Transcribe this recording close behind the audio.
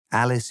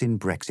Alice in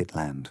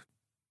Brexitland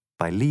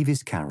by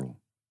Lewis Carroll.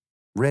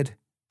 Read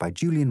by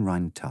Julian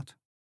Rhind-Tutt.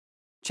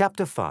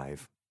 Chapter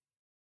 5.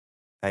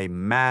 A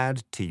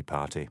Mad Tea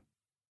Party.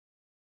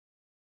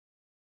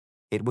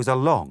 It was a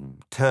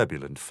long,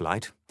 turbulent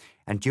flight,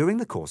 and during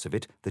the course of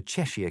it the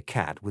Cheshire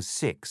Cat was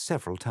sick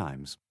several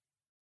times.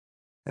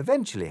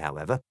 Eventually,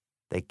 however,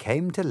 they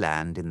came to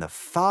land in the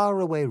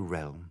faraway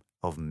realm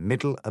of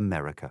Middle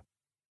America.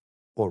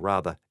 Or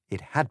rather,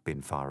 it had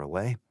been far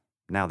away.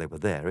 Now they were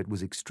there, it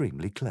was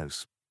extremely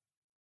close.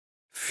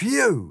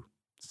 "Phew!"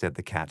 said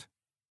the cat.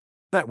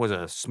 "That was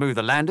a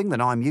smoother landing than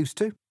I'm used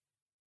to."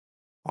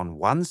 On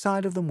one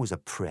side of them was a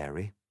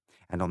prairie,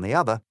 and on the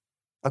other,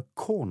 a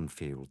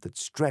cornfield that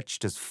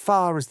stretched as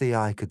far as the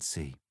eye could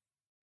see.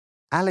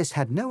 Alice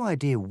had no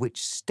idea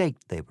which state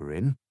they were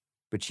in,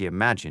 but she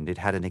imagined it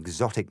had an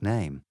exotic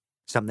name,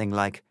 something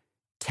like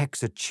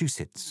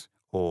Texachusetts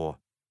or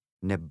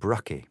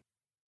Nebrucky.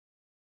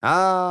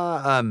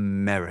 "Ah,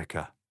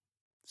 America,"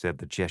 said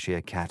the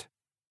Cheshire Cat.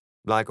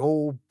 "Like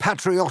all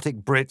patriotic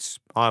Brits,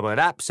 I would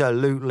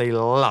absolutely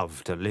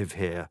love to live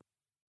here.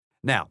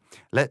 Now,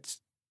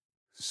 let's—"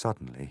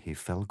 Suddenly he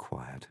fell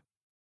quiet,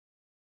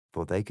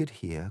 for they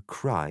could hear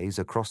cries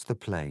across the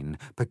plain,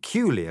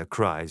 peculiar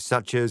cries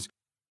such as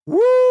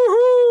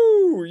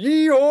 "Woo-hoo!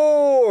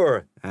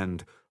 Yee-haw!"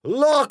 and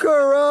 "Lock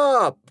her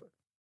up!"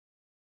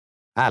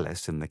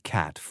 Alice and the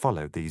cat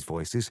followed these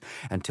voices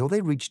until they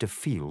reached a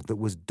field that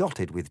was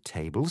dotted with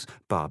tables,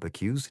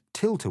 barbecues,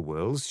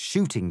 tilt-a-whirls,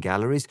 shooting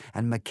galleries,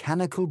 and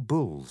mechanical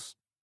bulls.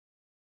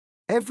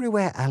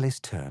 Everywhere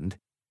Alice turned,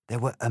 there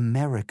were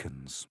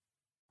Americans,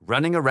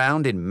 running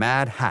around in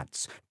mad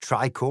hats,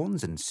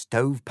 tricorns and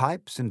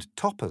stovepipes and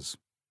toppers.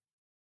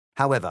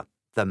 However,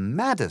 the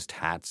maddest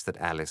hats that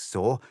Alice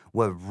saw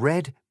were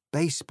red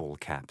baseball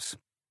caps,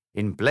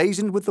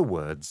 emblazoned with the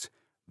words,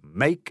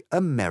 "Make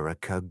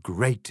America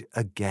Great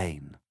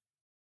Again."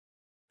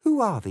 "Who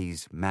are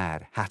these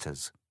mad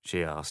hatters?"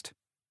 she asked,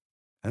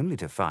 only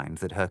to find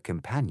that her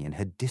companion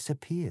had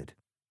disappeared.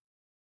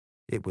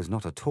 It was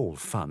not at all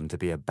fun to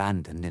be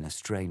abandoned in a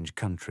strange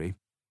country,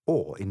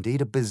 or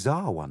indeed a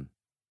bizarre one.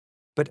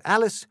 But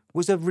Alice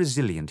was a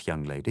resilient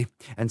young lady,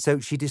 and so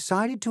she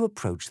decided to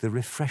approach the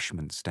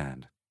refreshment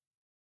stand.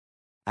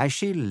 As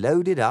she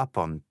loaded up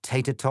on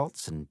tater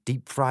tots and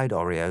deep-fried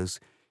Oreos,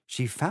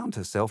 she found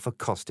herself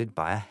accosted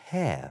by a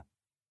hare.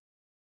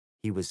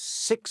 He was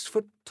 6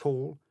 foot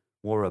tall,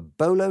 wore a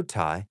bolo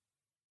tie,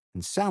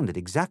 and sounded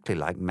exactly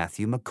like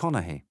Matthew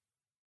McConaughey.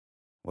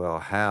 "Well,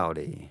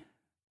 howdy,"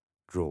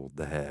 drawled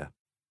the hare.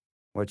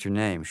 "What's your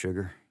name,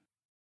 sugar?"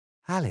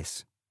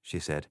 "Alice," she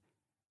said,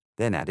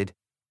 then added,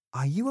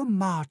 "Are you a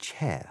March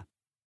hare?"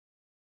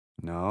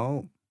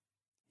 "No,"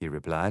 he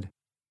replied.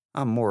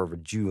 "I'm more of a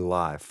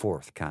July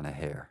 4th kind of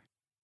hare."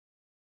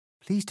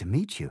 "Pleased to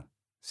meet you,"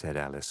 said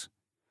Alice.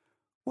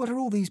 "What are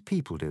all these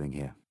people doing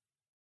here?"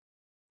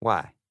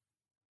 "Why,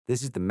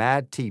 this is the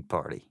Mad Tea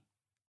Party,"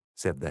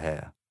 said the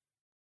hare.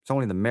 "It's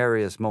only the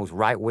merriest, most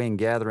right-wing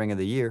gathering of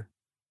the year."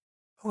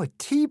 "Oh, a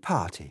tea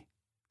party,"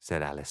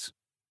 said Alice.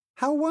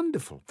 "How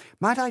wonderful.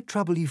 Might I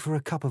trouble you for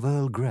a cup of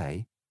Earl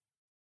Grey?"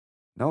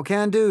 "No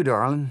can do,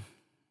 darling,"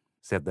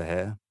 said the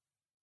hare.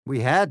 "We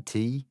had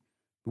tea,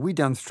 but we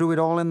done threw it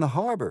all in the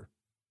harbor.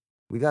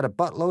 We got a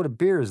buttload of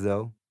beers,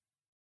 though."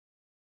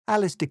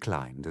 Alice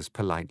declined as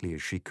politely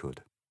as she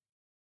could.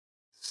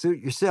 "Suit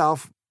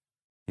yourself,"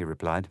 he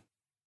replied.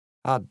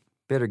 "I'd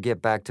better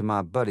get back to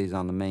my buddies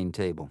on the main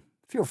table.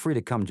 Feel free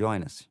to come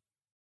join us."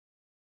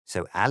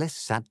 So Alice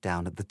sat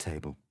down at the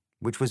table,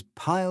 which was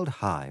piled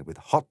high with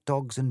hot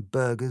dogs and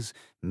burgers,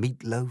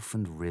 meatloaf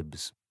and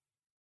ribs.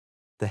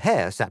 The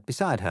hare sat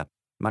beside her,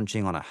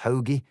 munching on a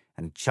hoagie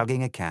and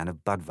chugging a can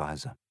of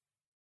Budweiser.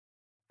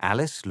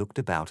 Alice looked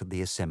about at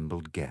the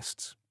assembled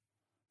guests.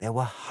 There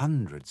were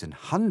hundreds and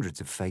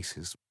hundreds of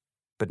faces,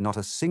 but not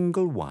a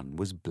single one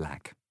was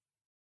black.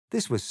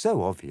 This was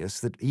so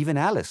obvious that even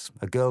Alice,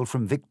 a girl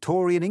from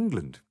Victorian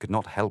England, could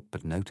not help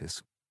but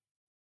notice.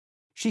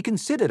 She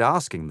considered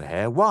asking the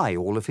hare why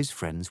all of his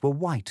friends were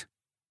white,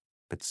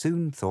 but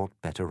soon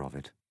thought better of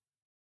it.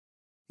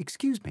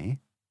 "Excuse me,"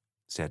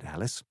 said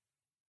Alice,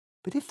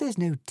 "but if there's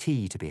no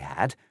tea to be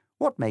had,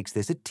 what makes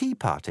this a tea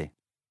party?"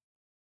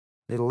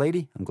 "Little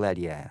lady, I'm glad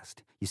you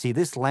asked. You see,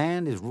 this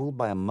land is ruled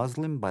by a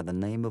Muslim by the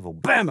name of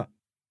Obama."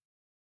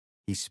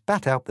 He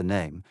spat out the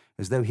name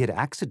as though he had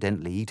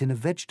accidentally eaten a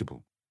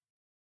vegetable.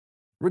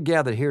 "We're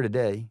gathered here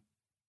today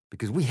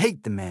because we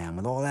hate the man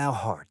with all our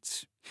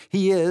hearts.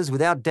 He is,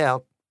 without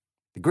doubt,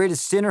 the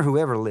greatest sinner who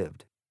ever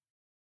lived."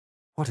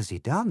 "What has he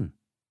done?"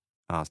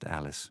 asked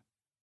Alice.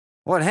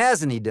 "What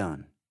hasn't he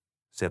done?"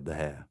 said the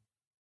hare.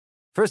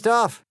 "First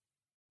off,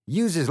 he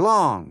uses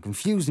long,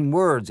 confusing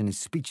words in his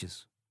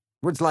speeches.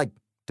 Words like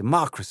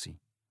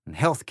democracy and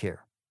health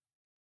care.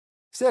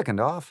 Second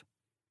off,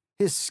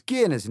 his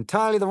skin is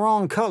entirely the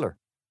wrong color.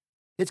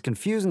 It's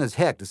confusing as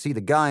heck to see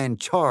the guy in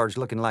charge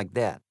looking like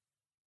that."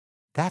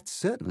 "That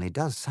certainly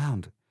does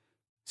sound,"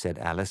 said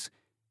Alice,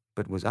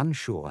 but was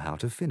unsure how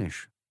to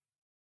finish.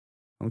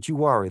 "Don't you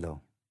worry,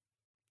 though,"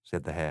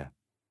 said the hare,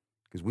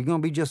 "because we're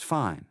going to be just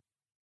fine.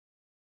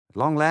 At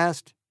long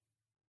last,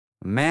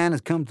 a man has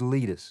come to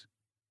lead us.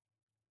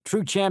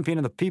 True champion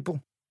of the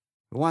people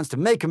who wants to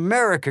make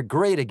America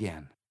great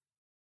again.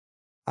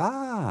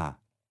 Ah,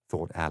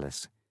 thought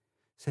Alice.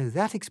 So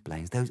that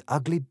explains those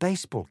ugly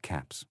baseball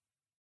caps.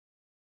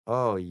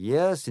 Oh,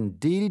 yes,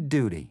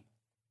 indeedy-doody,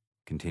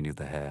 continued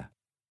the hare.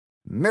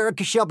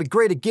 America shall be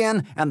great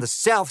again, and the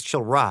South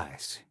shall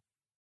rise.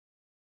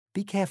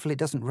 Be careful it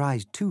doesn't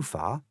rise too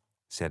far,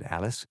 said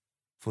Alice,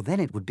 for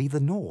then it would be the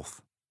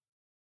North.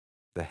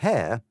 The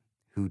hare,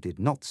 who did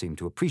not seem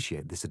to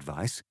appreciate this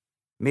advice,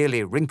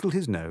 merely wrinkled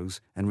his nose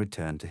and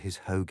returned to his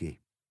hoagie.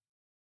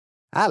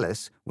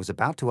 Alice was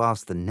about to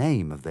ask the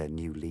name of their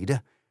new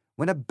leader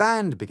when a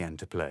band began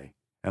to play,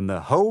 and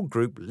the whole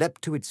group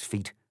leapt to its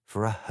feet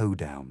for a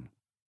hoedown.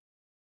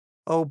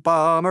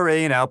 Obama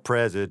ain't our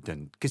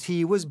president, 'cause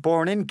he was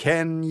born in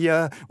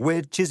Kenya,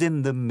 which is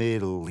in the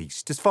Middle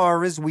East, as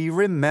far as we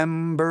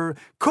remember.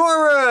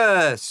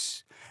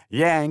 Chorus!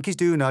 Yankees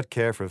do not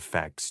care for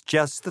facts,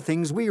 just the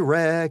things we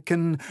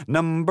reckon.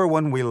 Number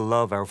one, we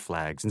love our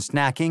flags, and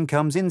snacking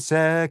comes in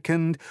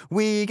second.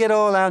 We get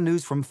all our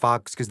news from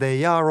Fox, 'cause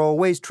they are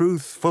always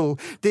truthful.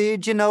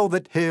 Did you know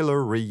that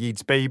Hillary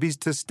eats babies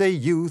to stay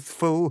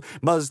youthful?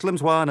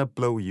 Muslims wanna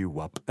blow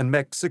you up, and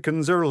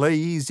Mexicans are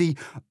lazy.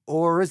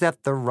 Or is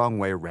that the wrong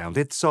way round?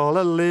 It's all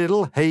a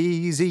little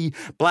hazy.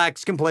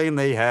 Blacks complain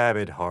they have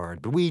it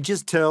hard, but we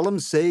just tell them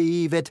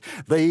save it.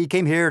 They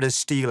came here to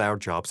steal our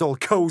jobs, all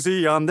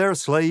cozy on their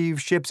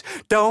slave ships.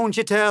 Don't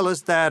you tell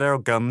us that our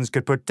guns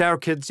could put our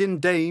kids in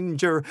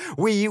danger.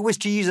 We wish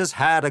Jesus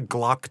had a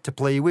Glock to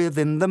play with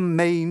in the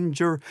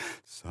manger.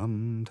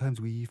 Sometimes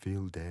we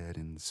feel dead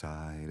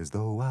inside, as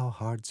though our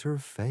hearts are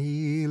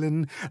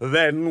failing.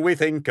 Then we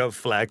think of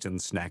flags and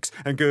snacks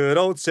and good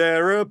old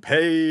Sarah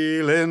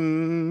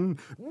Palin.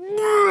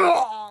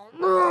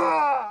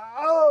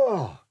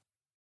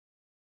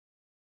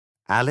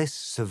 Alice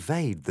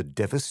surveyed the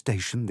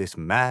devastation this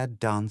mad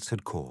dance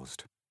had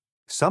caused.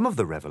 Some of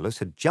the revellers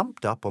had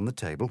jumped up on the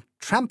table,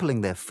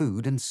 trampling their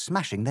food and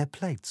smashing their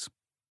plates.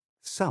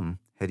 Some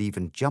had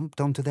even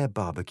jumped onto their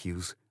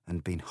barbecues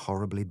and been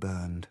horribly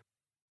burned.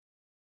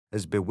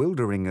 As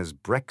bewildering as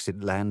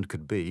Brexit land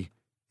could be,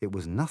 it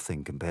was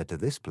nothing compared to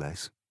this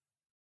place.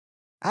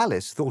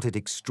 Alice thought it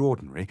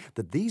extraordinary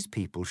that these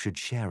people should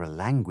share a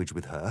language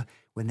with her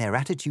when their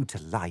attitude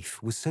to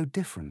life was so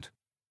different.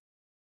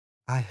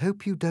 "I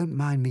hope you don't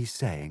mind me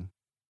saying,"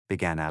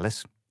 began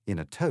Alice, in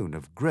a tone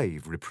of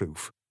grave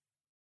reproof,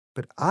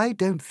 "but I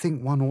don't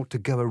think one ought to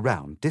go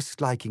around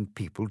disliking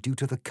people due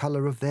to the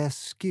colour of their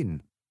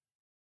skin."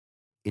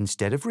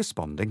 Instead of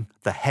responding,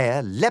 the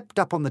hare leapt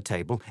up on the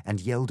table and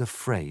yelled a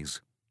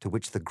phrase, to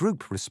which the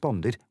group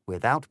responded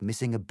without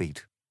missing a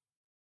beat.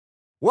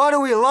 "What do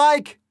we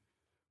like?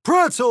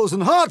 Pretzels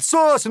and hot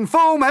sauce and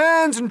foam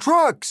hands and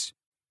trucks.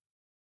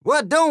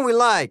 What don't we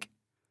like?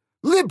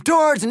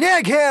 Libtards and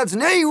eggheads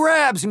and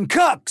Arabs and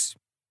cucks."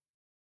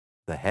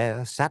 The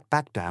hare sat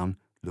back down,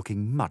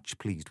 looking much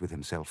pleased with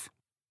himself.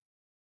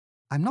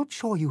 "I'm not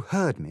sure you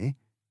heard me,"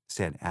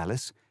 said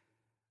Alice,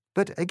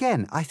 "but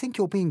again, I think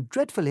you're being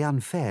dreadfully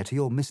unfair to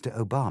your Mr.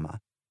 Obama."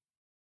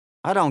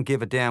 "I don't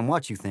give a damn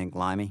what you think,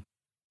 Limey,"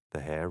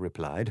 the hare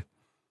replied.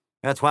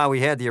 "That's why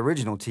we had the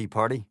original Tea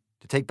Party,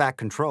 to take back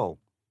control.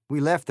 We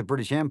left the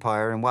British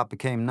Empire in what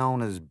became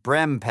known as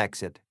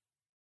Brempexit."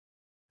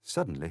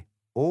 Suddenly,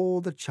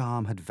 all the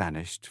charm had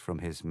vanished from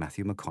his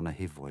Matthew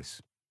McConaughey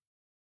voice.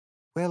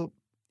 "Well,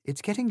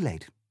 it's getting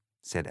late,"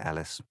 said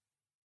Alice.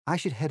 "I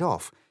should head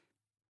off.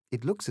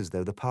 It looks as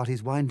though the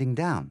party's winding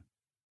down."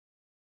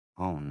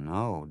 "Oh,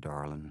 no,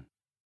 darling,"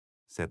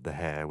 said the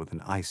hare with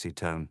an icy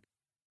tone.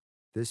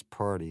 "This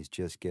party's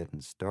just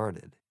getting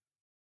started."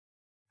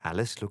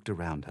 Alice looked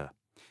around her,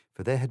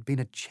 for there had been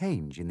a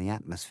change in the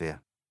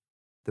atmosphere.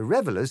 The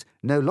revellers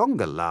no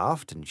longer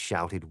laughed and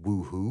shouted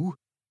woo-hoo,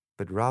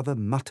 but rather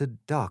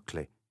muttered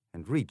darkly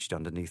and reached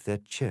underneath their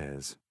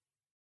chairs.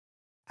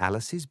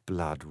 Alice's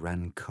blood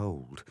ran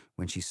cold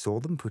when she saw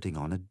them putting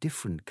on a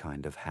different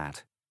kind of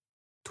hat.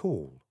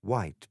 Tall,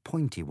 white,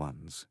 pointy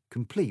ones,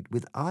 complete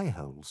with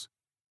eye-holes.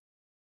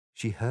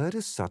 She heard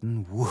a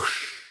sudden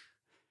whoosh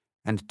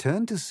and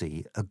turned to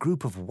see a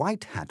group of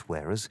white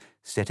hat-wearers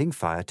setting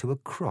fire to a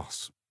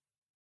cross.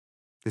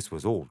 This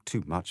was all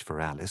too much for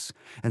Alice,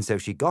 and so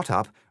she got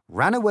up,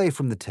 ran away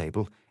from the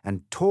table,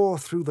 and tore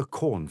through the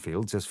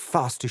cornfields as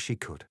fast as she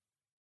could.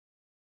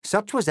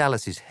 Such was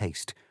Alice's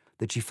haste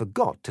that she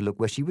forgot to look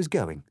where she was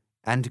going,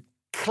 and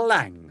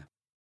clang!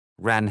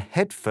 Ran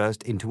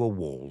headfirst into a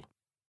wall.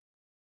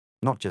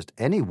 Not just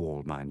any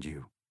wall, mind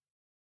you.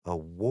 A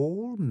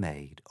wall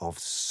made of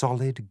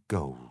solid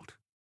gold.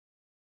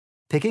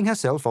 Picking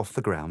herself off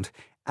the ground,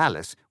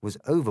 Alice was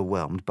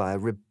overwhelmed by a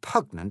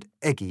repugnant,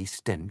 eggy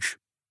stench.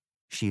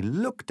 She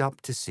looked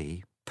up to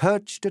see,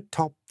 perched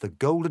atop the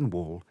golden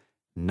wall,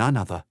 none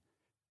other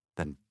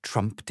than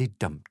Trumpty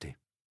Dumpty.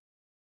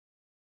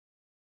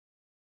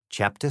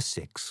 Chapter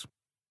 6.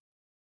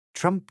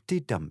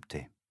 Trumpty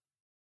Dumpty.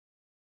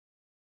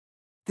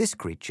 This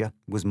creature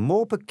was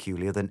more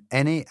peculiar than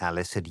any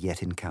Alice had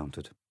yet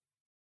encountered.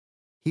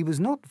 He was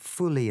not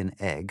fully an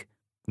egg,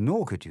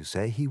 Nor could you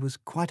say he was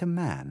quite a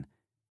man,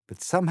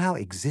 but somehow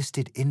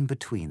existed in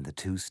between the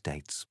two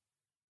states.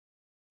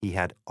 He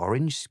had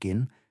orange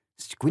skin,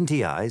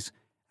 squinty eyes,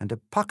 and a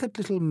puckered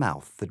little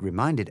mouth that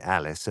reminded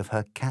Alice of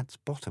her cat's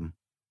bottom.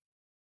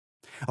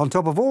 On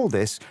top of all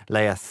this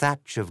lay a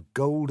thatch of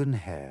golden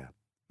hair,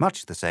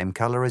 much the same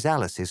colour as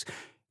Alice's,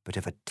 but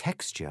of a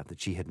texture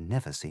that she had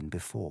never seen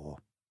before.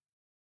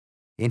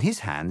 In his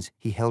hands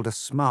he held a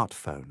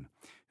smartphone,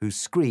 whose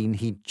screen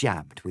he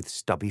jabbed with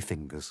stubby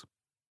fingers.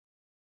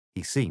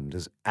 He seemed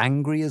as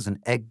angry as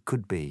an egg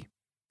could be,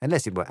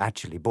 unless it were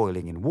actually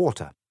boiling in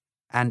water,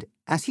 and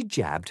as he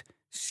jabbed,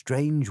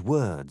 strange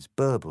words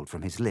burbled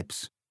from his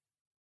lips.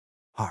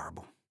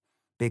 Horrible.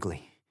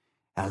 Bigley.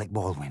 Alec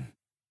Baldwin.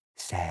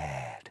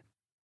 Sad.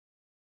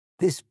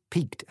 This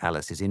piqued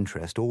Alice's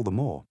interest all the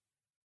more.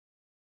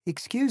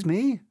 "Excuse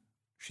me,"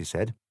 she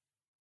said,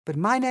 "but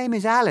my name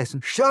is Alice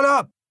and—" "Shut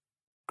up!"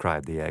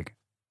 cried the egg.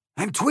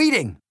 "I'm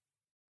tweeting!"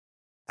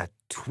 A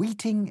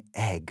tweeting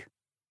egg.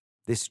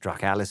 This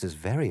struck Alice as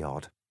very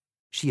odd.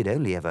 She had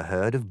only ever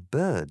heard of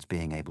birds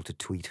being able to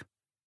tweet.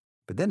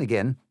 But then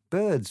again,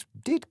 birds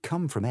did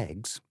come from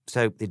eggs,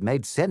 so it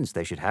made sense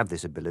they should have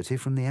this ability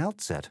from the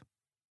outset.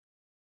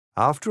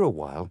 After a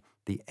while,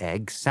 the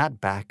egg sat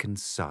back and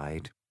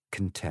sighed,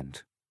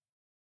 content.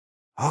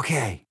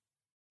 "Okay,"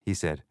 he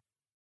said.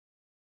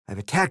 "I've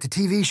attacked a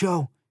TV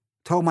show,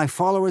 told my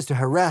followers to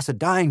harass a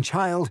dying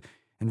child,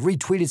 and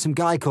retweeted some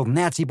guy called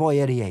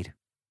NaziBoy88.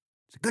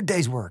 It's a good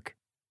day's work."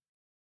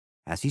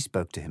 As he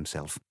spoke to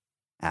himself,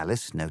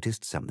 Alice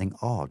noticed something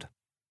odd.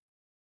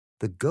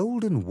 The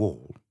golden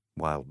wall,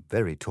 while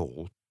very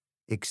tall,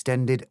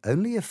 extended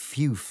only a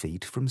few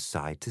feet from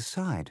side to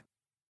side.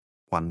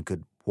 One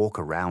could walk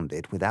around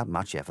it without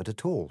much effort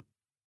at all.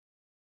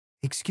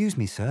 "Excuse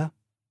me, sir,"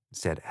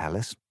 said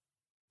Alice,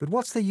 "but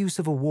what's the use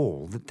of a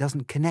wall that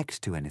doesn't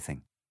connect to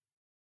anything?"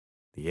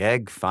 The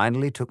egg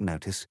finally took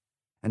notice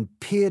and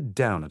peered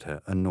down at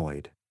her,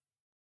 annoyed.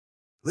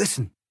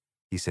 "Listen,"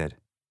 he said.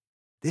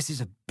 "This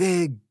is a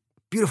big,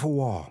 beautiful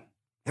wall.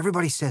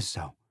 Everybody says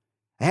so.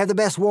 I have the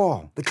best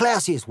wall, the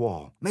classiest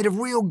wall, made of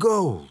real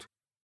gold.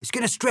 It's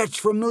going to stretch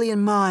for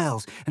 1,000,000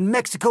 miles, and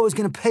Mexico is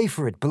going to pay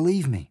for it,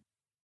 believe me."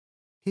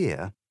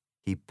 Here,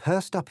 he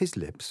pursed up his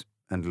lips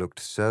and looked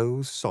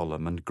so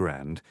solemn and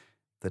grand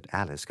that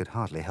Alice could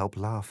hardly help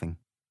laughing.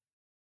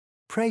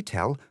 "Pray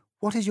tell,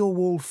 what is your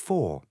wall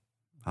for?"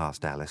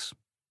 asked Alice.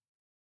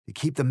 "To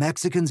keep the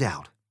Mexicans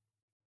out,"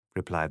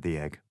 replied the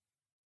egg.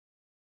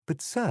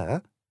 "But,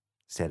 sir,"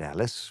 said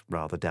Alice,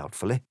 rather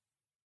doubtfully,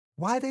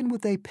 "why then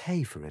would they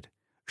pay for it?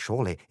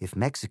 Surely, if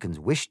Mexicans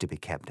wished to be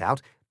kept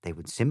out, they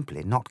would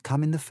simply not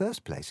come in the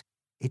first place.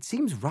 It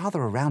seems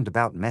rather a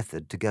roundabout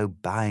method to go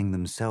buying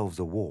themselves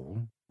a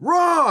wall."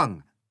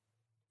 "Wrong!"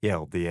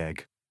 yelled the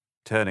egg,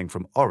 turning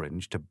from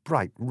orange to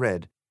bright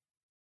red.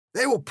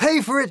 "They will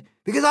pay for it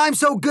because I'm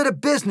so good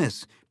at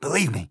business.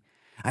 Believe me,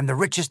 I'm the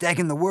richest egg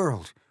in the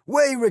world,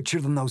 way richer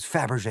than those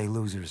Fabergé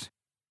losers.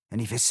 And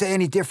if you say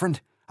any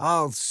different,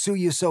 I'll sue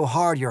you so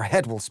hard your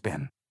head will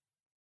spin."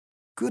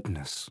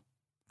 Goodness,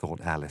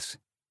 thought Alice.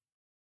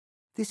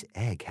 This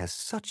egg has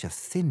such a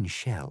thin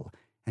shell,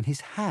 and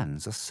his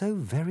hands are so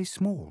very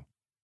small.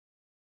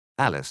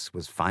 Alice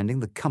was finding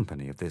the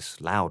company of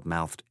this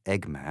loud-mouthed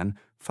Eggman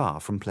far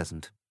from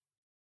pleasant.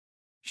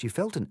 She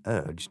felt an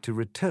urge to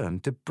return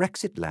to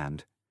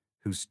Brexitland,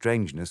 whose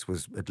strangeness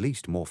was at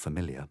least more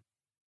familiar.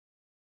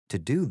 To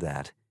do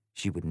that,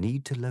 she would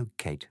need to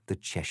locate the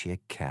Cheshire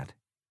Cat.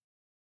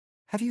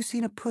 "Have you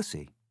seen a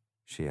pussy?"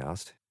 she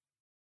asked.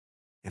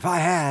 "If I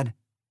had,"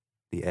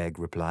 the egg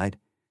replied,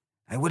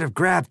 "I would have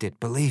grabbed it,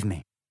 believe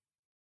me."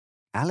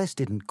 Alice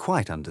didn't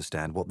quite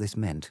understand what this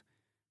meant,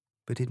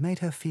 but it made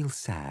her feel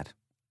sad,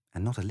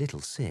 and not a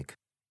little sick,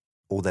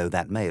 although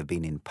that may have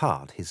been in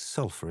part his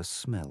sulphurous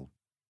smell.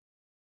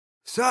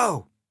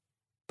 "So,"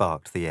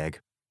 barked the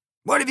egg,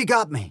 "what have you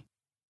got me?"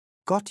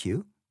 "Got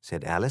you?"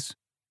 said Alice,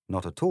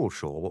 not at all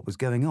sure what was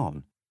going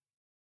on.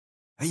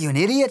 "Are you an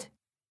idiot?"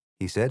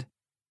 he said.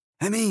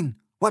 "I mean,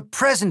 what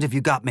present have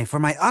you got me for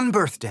my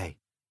unbirthday?"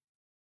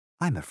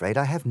 "I'm afraid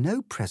I have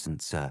no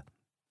present, sir,"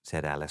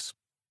 said Alice.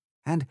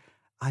 "And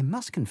I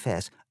must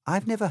confess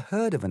I've never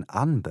heard of an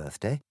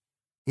unbirthday.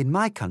 In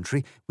my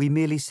country, we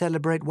merely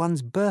celebrate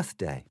one's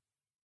birthday."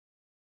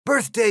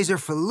 "Birthdays are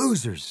for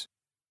losers,"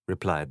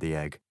 replied the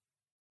egg.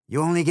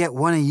 "You only get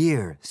one a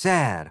year.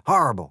 Sad,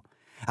 horrible.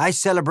 I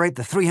celebrate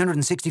the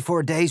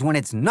 364 days when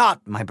it's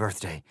not my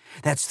birthday.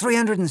 That's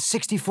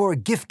 364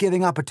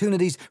 gift-giving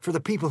opportunities for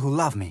the people who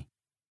love me."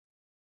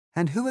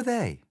 "And who are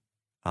they?"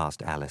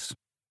 asked Alice.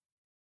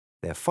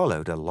 There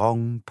followed a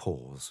long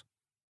pause.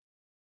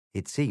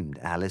 It seemed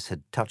Alice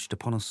had touched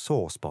upon a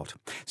sore spot,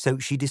 so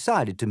she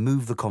decided to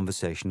move the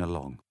conversation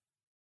along.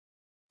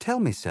 "Tell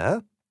me,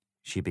 sir,"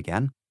 she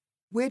began,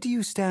 "where do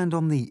you stand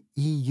on the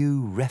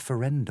EU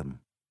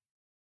referendum?"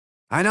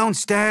 "I don't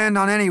stand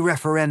on any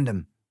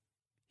referendum,"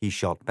 he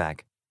shot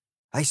back.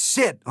 "I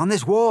sit on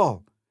this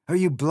wall. Are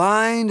you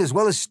blind as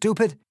well as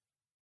stupid?"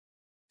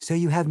 "So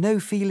you have no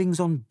feelings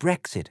on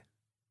Brexit,"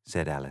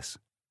 said Alice.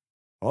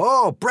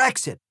 "Oh,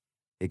 Brexit!"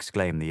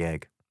 exclaimed the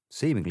egg.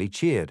 seemingly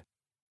cheered.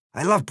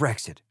 "I love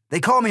Brexit. They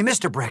call me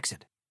Mr.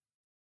 Brexit."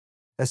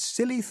 A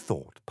silly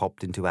thought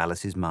popped into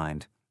Alice's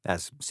mind,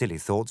 as silly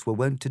thoughts were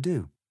wont to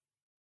do.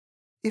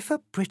 "If a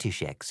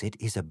British exit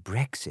is a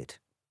Brexit,"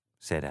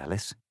 said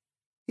Alice,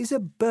 "is a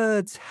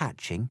bird's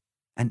hatching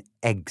an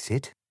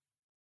exit?"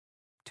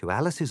 To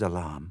Alice's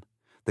alarm,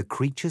 the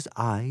creature's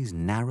eyes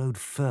narrowed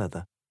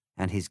further,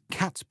 and his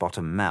cat's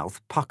bottom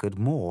mouth puckered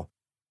more.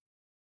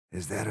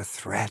 "Is that a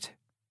threat?"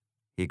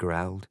 he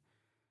growled.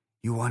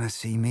 "You want to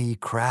see me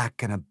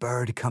crack and a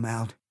bird come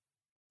out?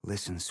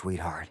 Listen,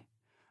 sweetheart,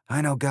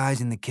 I know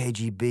guys in the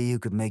KGB who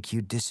could make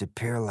you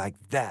disappear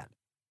like that."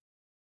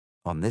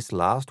 On this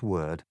last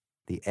word,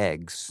 the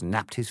egg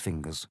snapped his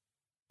fingers,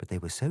 but they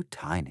were so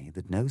tiny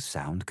that no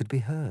sound could be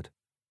heard.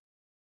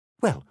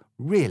 "Well,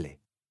 really,"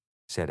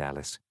 said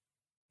Alice,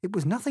 "it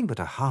was nothing but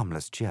a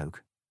harmless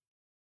joke."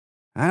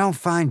 "I don't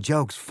find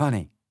jokes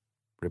funny,"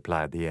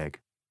 replied the egg.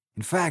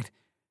 "In fact,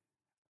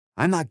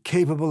 I'm not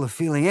capable of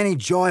feeling any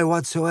joy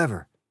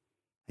whatsoever.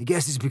 I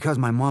guess it's because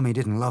my mommy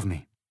didn't love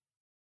me."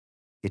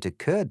 It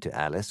occurred to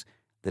Alice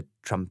that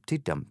Trumpty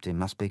Dumpty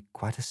must be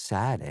quite a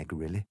sad egg,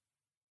 really.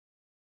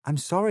 "I'm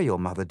sorry your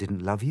mother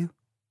didn't love you,"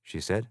 she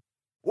said.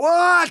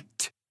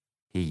 "What?"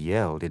 he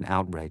yelled in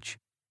outrage.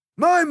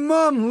 "My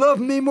mum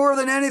loved me more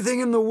than anything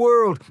in the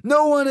world.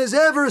 No one has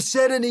ever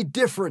said any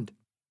different."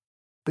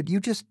 "But you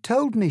just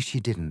told me she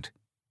didn't,"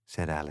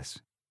 said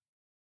Alice.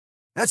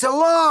 "That's a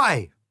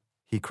lie!"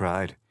 he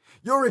cried.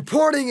 "Your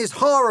reporting is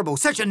horrible.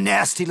 Such a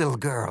nasty little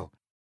girl."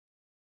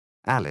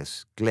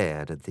 Alice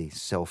glared at the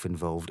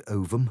self-involved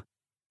ovum,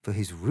 for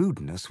his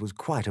rudeness was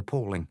quite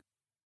appalling.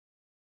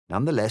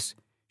 Nonetheless,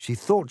 she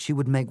thought she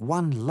would make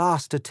one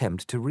last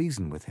attempt to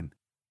reason with him.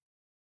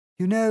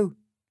 "You know,"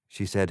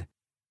 she said,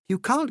 "you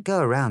can't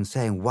go around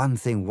saying one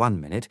thing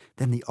one minute,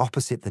 then the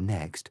opposite the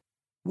next.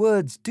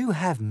 Words do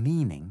have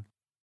meaning."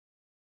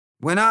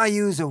 "When I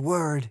use a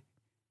word,"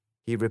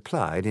 he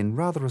replied in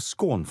rather a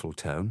scornful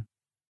tone.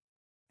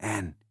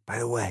 "And, by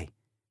the way,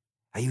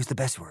 I use the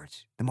best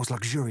words, the most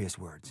luxurious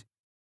words.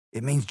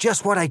 It means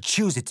just what I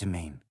choose it to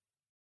mean."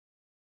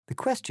 "The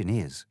question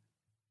is,"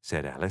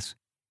 said Alice,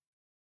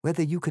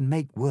 "whether you can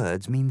make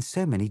words mean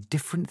so many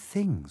different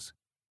things."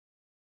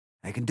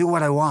 "I can do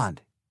what I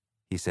want,"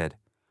 he said.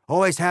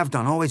 "Always have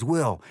done, always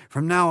will.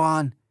 From now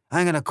on,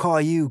 I'm going to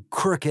call you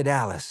Crooked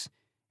Alice.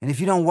 And if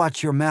you don't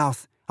watch your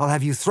mouth, I'll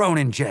have you thrown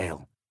in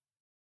jail."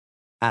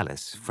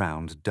 Alice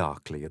frowned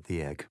darkly at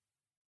the egg.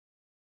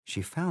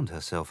 She found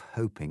herself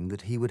hoping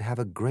that he would have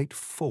a great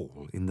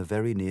fall in the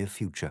very near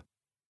future.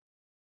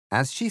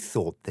 As she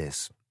thought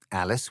this,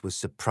 Alice was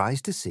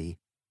surprised to see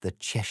the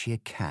Cheshire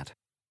Cat,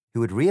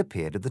 who had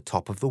reappeared at the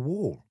top of the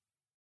wall.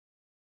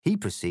 He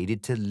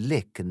proceeded to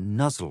lick and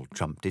nuzzle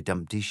Trumpty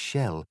Dumpty's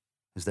shell,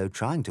 as though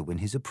trying to win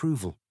his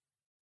approval.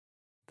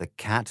 The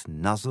cat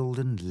nuzzled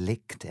and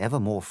licked ever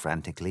more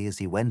frantically as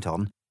he went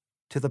on,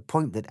 to the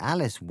point that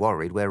Alice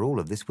worried where all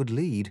of this would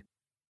lead.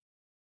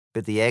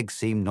 But the egg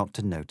seemed not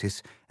to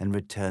notice and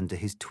returned to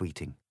his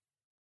tweeting.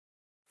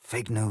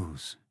 "Fake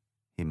news,"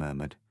 he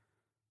murmured.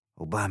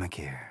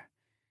 "Obamacare.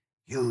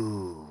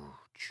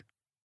 Huge."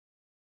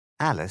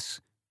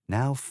 Alice,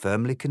 now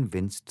firmly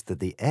convinced that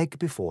the egg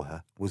before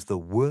her was the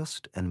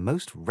worst and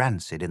most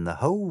rancid in the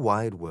whole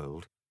wide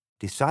world,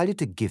 decided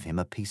to give him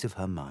a piece of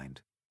her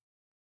mind.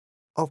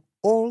 "Of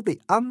all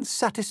the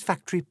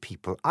unsatisfactory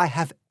people I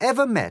have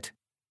ever met—"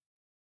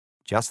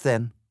 Just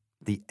then,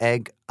 the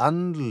egg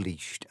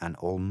unleashed an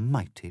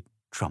almighty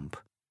trump,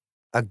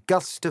 a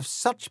gust of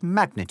such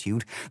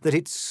magnitude that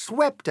it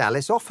swept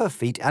Alice off her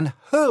feet and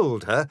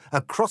hurled her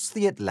across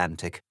the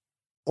Atlantic,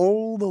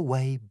 all the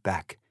way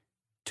back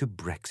to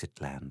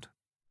Brexitland.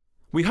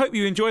 We hope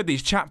you enjoyed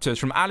these chapters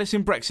from Alice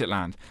in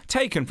Brexitland,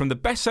 taken from the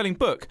best-selling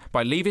book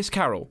by Lewis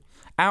Carroll,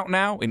 out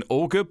now in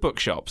all good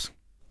bookshops.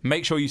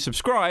 Make sure you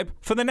subscribe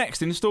for the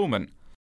next instalment.